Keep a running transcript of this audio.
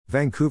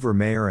Vancouver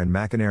Mayor Anne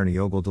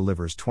McEnerny-Ogle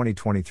delivers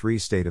 2023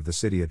 State of the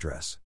City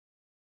Address.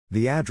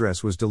 The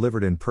address was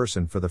delivered in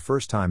person for the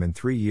first time in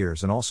 3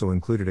 years and also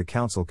included a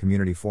council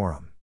community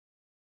forum.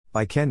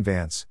 By Ken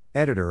Vance,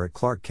 editor at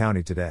Clark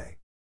County Today.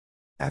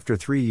 After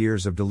 3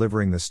 years of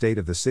delivering the State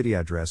of the City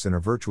Address in a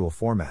virtual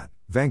format,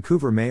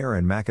 Vancouver Mayor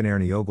Anne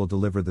McEnerny-Ogle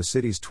delivered the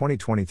city's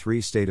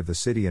 2023 State of the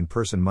City in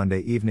person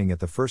Monday evening at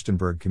the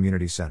Furstenberg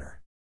Community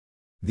Center.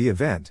 The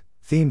event,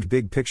 themed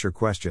Big Picture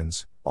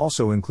Questions,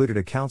 also included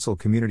a council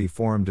community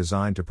forum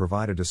designed to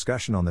provide a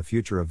discussion on the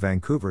future of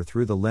Vancouver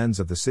through the lens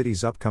of the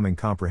city's upcoming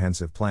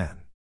comprehensive plan.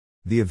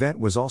 The event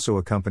was also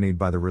accompanied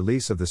by the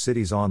release of the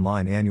city's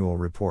online annual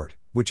report,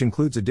 which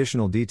includes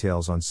additional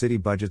details on city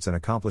budgets and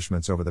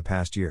accomplishments over the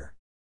past year.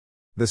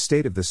 The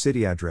State of the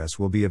City Address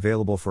will be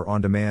available for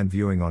on-demand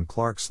viewing on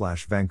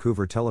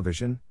Clark/Vancouver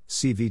Television,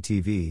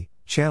 CVTV,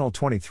 Channel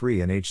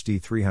 23 and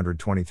HD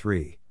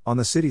 323, on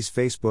the city's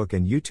Facebook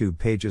and YouTube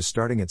pages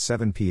starting at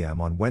 7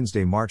 p.m. on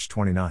Wednesday, March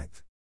 29.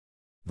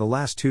 The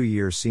last 2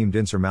 years seemed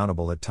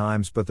insurmountable at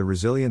times, but the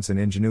resilience and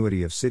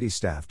ingenuity of city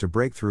staff to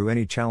break through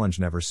any challenge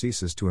never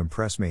ceases to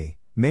impress me,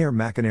 Mayor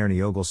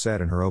McEnerny-Ogle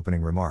said in her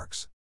opening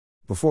remarks.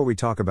 Before we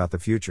talk about the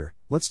future,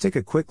 let's take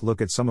a quick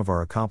look at some of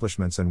our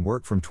accomplishments and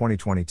work from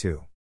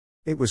 2022.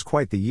 It was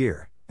quite the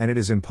year, and it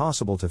is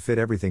impossible to fit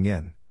everything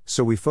in,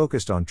 so we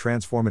focused on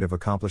transformative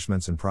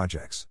accomplishments and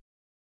projects.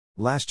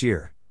 Last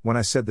year, when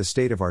I said the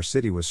state of our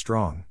city was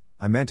strong,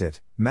 I meant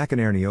it,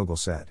 McEnerny-Ogle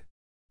said.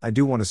 I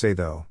do want to say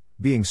though,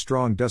 being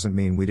strong doesn't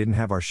mean we didn't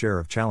have our share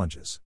of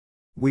challenges.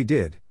 We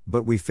did,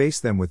 but we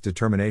faced them with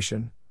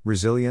determination,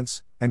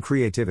 resilience, and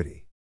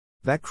creativity.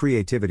 That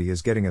creativity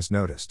is getting us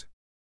noticed.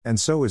 And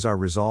so is our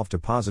resolve to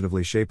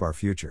positively shape our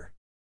future.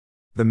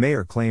 The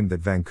mayor claimed that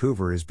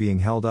Vancouver is being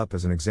held up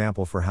as an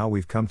example for how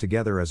we've come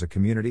together as a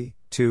community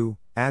to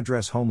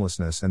address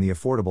homelessness and the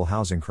affordable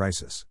housing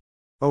crisis.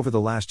 Over the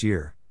last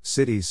year,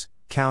 cities,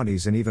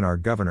 counties and even our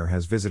governor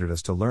has visited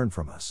us to learn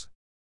from us.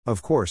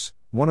 Of course,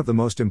 one of the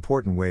most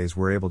important ways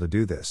we're able to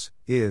do this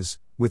is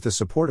with the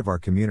support of our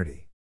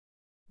community.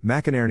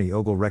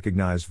 McEnerny-Ogle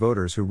recognized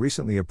voters who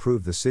recently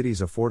approved the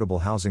city's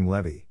affordable housing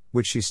levy,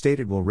 which she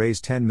stated will raise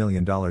 $10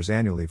 million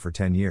annually for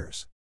 10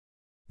 years.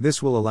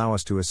 This will allow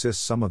us to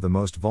assist some of the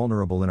most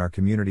vulnerable in our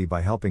community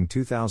by helping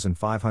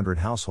 2,500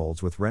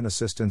 households with rent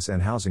assistance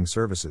and housing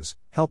services,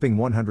 helping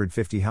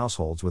 150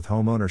 households with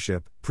home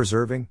ownership,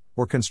 preserving,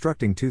 or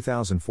constructing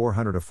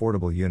 2,400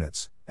 affordable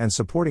units, and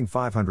supporting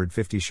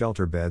 550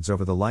 shelter beds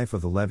over the life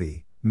of the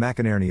levy,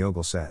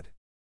 McEnerny-Ogle said.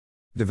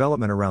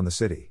 Development around the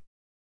city.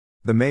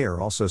 The mayor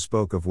also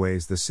spoke of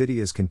ways the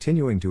city is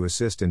continuing to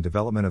assist in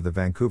development of the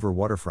Vancouver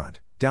waterfront,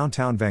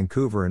 downtown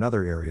Vancouver and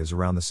other areas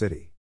around the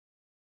city.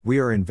 We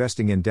are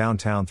investing in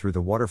downtown through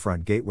the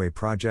Waterfront Gateway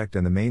Project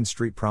and the Main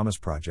Street Promise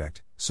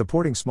Project,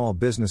 supporting small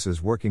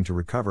businesses working to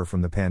recover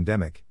from the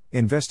pandemic,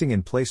 investing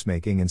in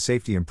placemaking and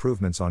safety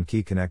improvements on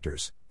key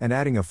connectors, and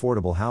adding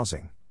affordable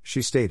housing,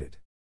 she stated.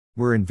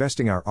 We're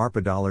investing our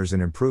ARPA dollars in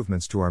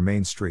improvements to our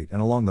Main Street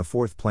and along the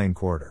 4th Plain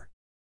Corridor.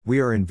 We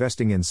are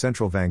investing in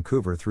Central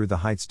Vancouver through the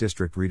Heights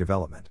District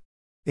redevelopment.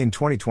 In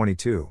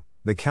 2022,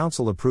 the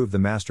Council approved the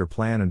Master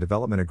Plan and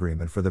Development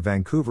Agreement for the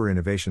Vancouver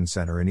Innovation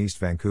Centre in East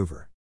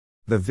Vancouver.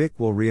 The VIC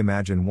will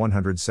reimagine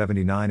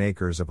 179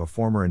 acres of a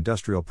former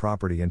industrial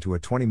property into a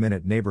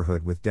 20-minute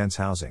neighborhood with dense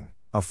housing,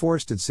 a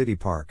forested city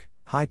park,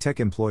 high-tech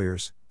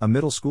employers, a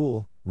middle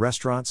school,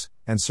 restaurants,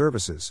 and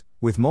services,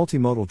 with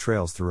multimodal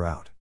trails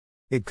throughout.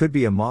 It could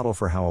be a model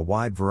for how a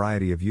wide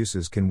variety of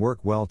uses can work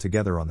well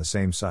together on the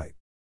same site.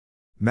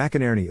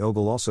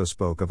 McEnerny-Ogle also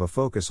spoke of a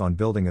focus on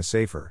building a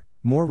safer,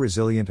 more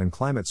resilient and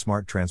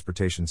climate-smart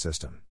transportation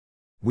system.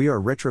 We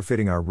are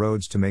retrofitting our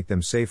roads to make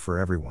them safe for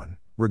everyone,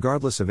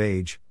 regardless of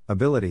age,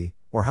 ability,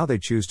 or how they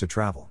choose to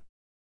travel.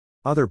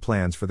 Other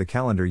plans for the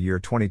calendar year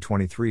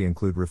 2023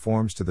 include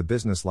reforms to the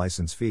business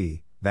license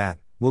fee, that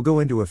will go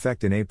into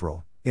effect in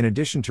April. In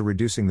addition to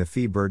reducing the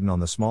fee burden on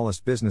the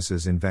smallest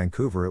businesses in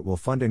Vancouver, it will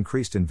fund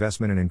increased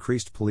investment and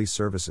increased police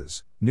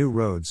services, new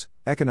roads,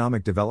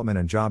 economic development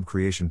and job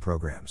creation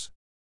programs.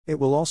 It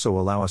will also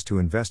allow us to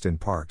invest in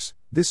parks.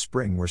 This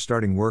spring we're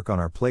starting work on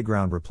our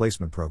playground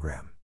replacement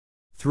program.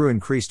 Through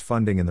increased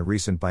funding in the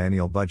recent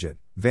biennial budget,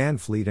 Van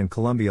Fleet and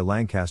Columbia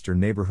Lancaster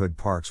neighborhood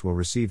parks will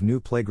receive new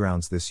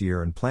playgrounds this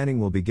year, and planning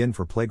will begin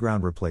for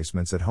playground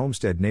replacements at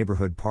Homestead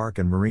Neighborhood Park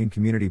and Marine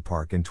Community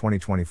Park in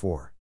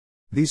 2024.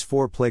 These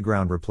 4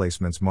 playground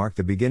replacements mark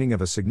the beginning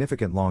of a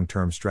significant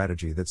long-term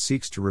strategy that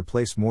seeks to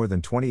replace more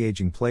than 20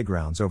 aging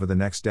playgrounds over the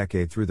next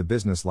decade through the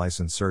business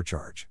license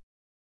surcharge.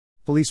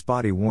 Police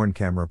body-worn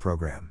camera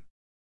program.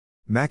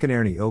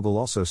 McEnerny-Ogle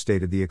also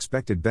stated the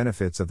expected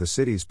benefits of the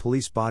city's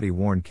police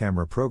body-worn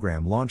camera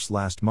program launched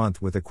last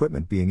month, with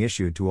equipment being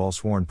issued to all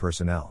sworn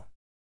personnel.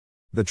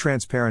 The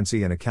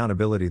transparency and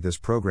accountability this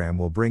program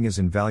will bring is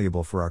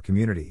invaluable for our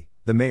community,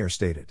 the mayor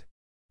stated.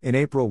 In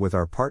April, with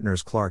our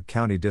partners Clark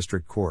County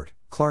District Court,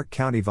 Clark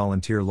County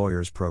Volunteer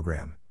Lawyers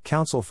Program,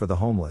 Council for the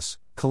Homeless,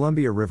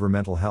 Columbia River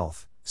Mental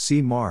Health,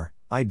 CMAR,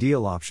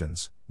 Ideal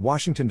Options,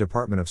 Washington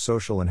Department of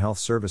Social and Health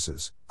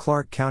Services,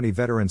 Clark County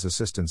Veterans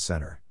Assistance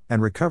Center,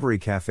 and Recovery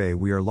Cafe,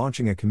 we are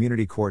launching a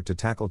community court to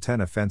tackle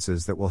 10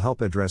 offenses that will help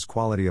address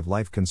quality of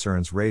life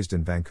concerns raised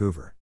in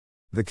Vancouver.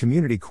 The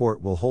community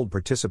court will hold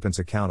participants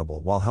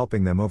accountable while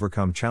helping them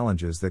overcome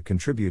challenges that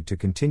contribute to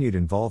continued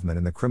involvement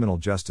in the criminal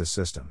justice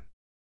system.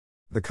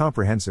 The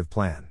Comprehensive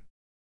Plan.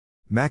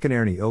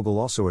 McEnerny-Ogle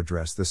also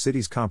addressed the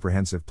city's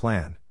comprehensive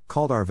plan,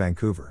 called Our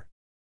Vancouver.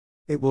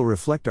 It will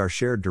reflect our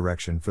shared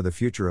direction for the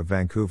future of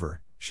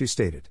Vancouver, she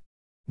stated.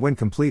 When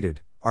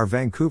completed, Our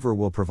Vancouver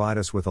will provide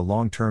us with a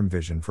long-term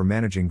vision for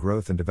managing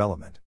growth and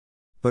development.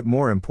 But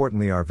more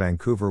importantly, Our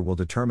Vancouver will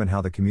determine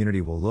how the community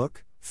will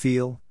look,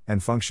 feel,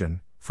 and function,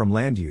 from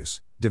land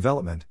use,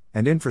 development,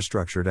 and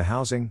infrastructure to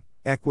housing,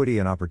 equity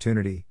and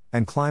opportunity,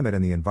 and climate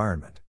and the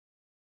environment.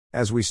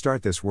 As we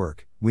start this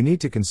work, we need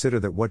to consider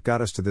that what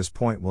got us to this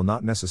point will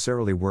not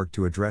necessarily work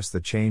to address the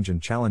change and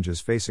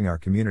challenges facing our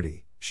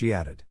community, she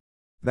added.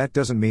 That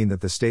doesn't mean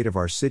that the state of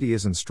our city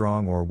isn't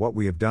strong or what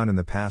we have done in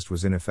the past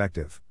was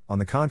ineffective. On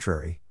the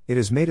contrary, it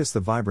has made us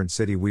the vibrant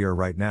city we are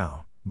right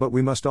now, but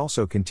we must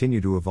also continue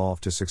to evolve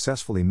to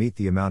successfully meet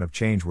the amount of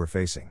change we're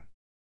facing.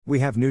 We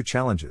have new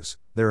challenges,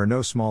 there are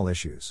no small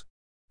issues.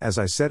 As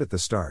I said at the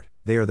start,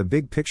 they are the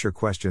big picture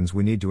questions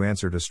we need to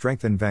answer to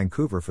strengthen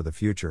Vancouver for the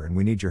future, and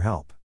we need your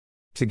help.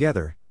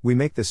 Together, we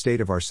make the state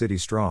of our city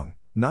strong,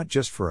 not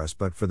just for us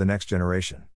but for the next generation.